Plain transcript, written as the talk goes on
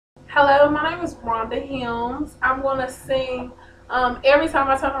Hello, my name is Rhonda Helms. I'm going to sing. Every time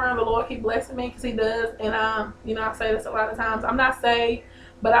I turn around, the Lord keep blessing me because He does. And, I say this a lot of times. I'm not saved,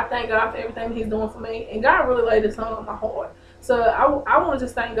 but I thank God for everything He's doing for me. And God really laid this song on my heart. So I want to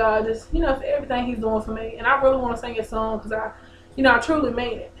just thank God for everything He's doing for me. And I really want to sing His song because I truly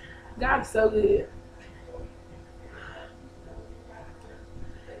mean it. God is so good.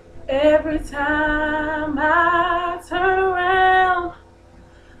 Every time I turn around,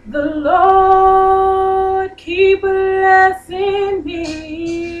 the Lord keep blessing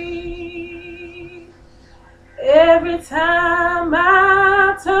me. Every time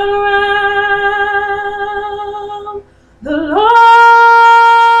I turn around, the Lord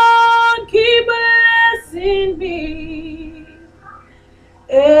keep blessing me.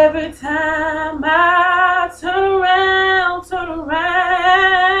 Every time I turn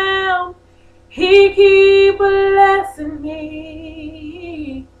around, He keep blessing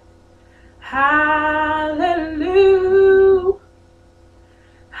me. Hallelujah,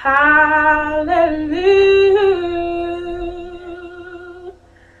 hallelujah,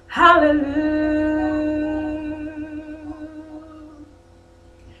 hallelujah.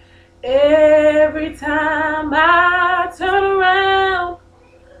 Every time I turn around,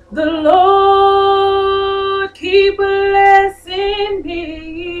 the Lord keep blessing me.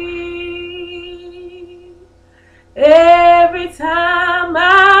 Every time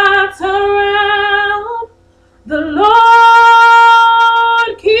I turn around, the Lord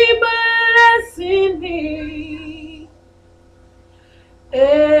keep blessing me.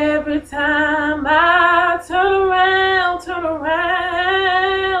 Every time I turn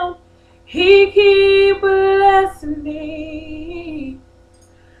around, He keep blessing me.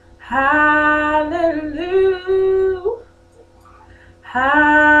 Hallelujah,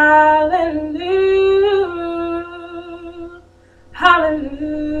 hallelujah,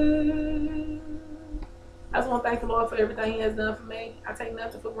 hallelujah. I just want to thank the Lord for everything He has done for me. I take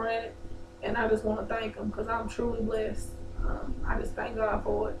nothing for granted, and I just want to thank Him because I'm truly blessed. I just thank God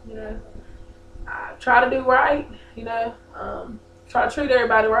for it. I try to do right. Try to treat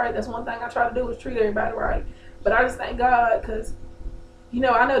everybody right. That's one thing I try to do is treat everybody right. But I just thank God because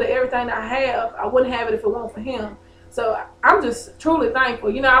I know that everything I have, I wouldn't have it if it weren't for Him. So I'm just truly thankful.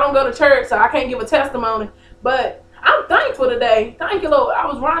 I don't go to church, so I can't give a testimony. But I'm thankful today. Thank you, Lord. I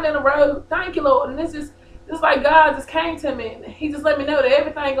was running in the road. Thank you, Lord. And it's like God just came to me. And He just let me know that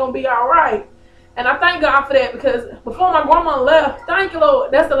everything going to be all right. And I thank God for that because before my grandma left, thank you,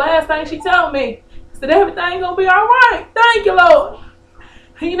 Lord. That's the last thing she told me. She said, everything going to be all right. Thank you, Lord.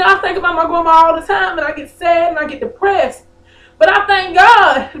 I think about my grandma all the time and I get sad and I get depressed. But I thank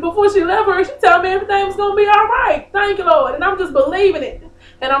God, before she left her, she told me everything was going to be all right. Thank you, Lord. And I'm just believing it.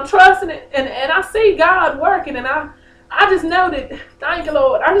 And I'm trusting it. And I see God working. And I just know that, thank you,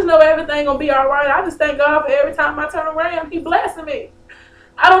 Lord. I just know everything going to be all right. I just thank God for every time I turn around, He blessing me.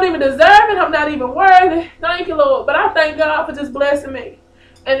 I don't even deserve it. I'm not even worthy. Thank you, Lord. But I thank God for just blessing me.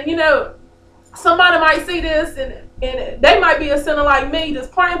 And, somebody might see this and they might be a sinner like me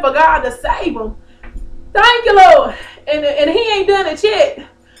just praying for God to save them. Thank you, Lord. And He ain't done it yet.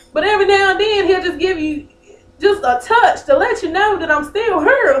 But every now and then He'll just give you just a touch to let you know that I'm still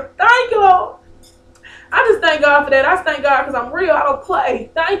here. Thank you, Lord. I just thank God for that. I just thank God because I'm real. I don't play.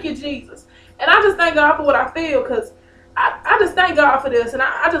 Thank you, Jesus. And I just thank God for what I feel because I just thank God for this. And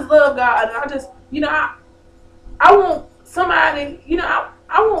I just love God. And I just, I want somebody,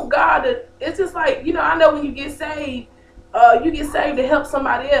 I want God to, it's just like, I know when you get saved to help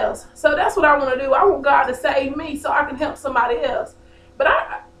somebody else. So that's what I want to do. I want God to save me so I can help somebody else. But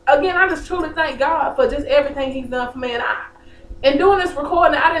I just truly thank God for just everything He's done for me. And doing this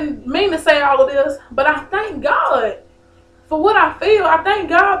recording, I didn't mean to say all of this, but I thank God for what I feel. I thank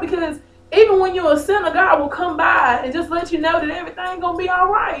God because even when you're a sinner, God will come by and just let you know that everything's going to be all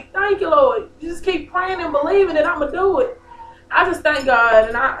right. Thank you, Lord. You just keep praying and believing that I'm going to do it. I just thank God.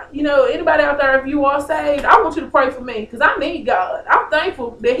 And anybody out there, if you are saved, I want you to pray for me because I need God. I'm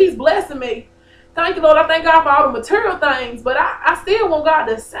thankful that He's blessing me. Thank you, Lord. I thank God for all the material things, but I still want God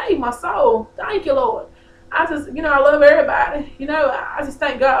to save my soul. Thank you, Lord. I just, I love everybody. I just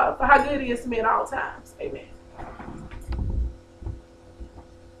thank God for how good He is to me at all times. Amen.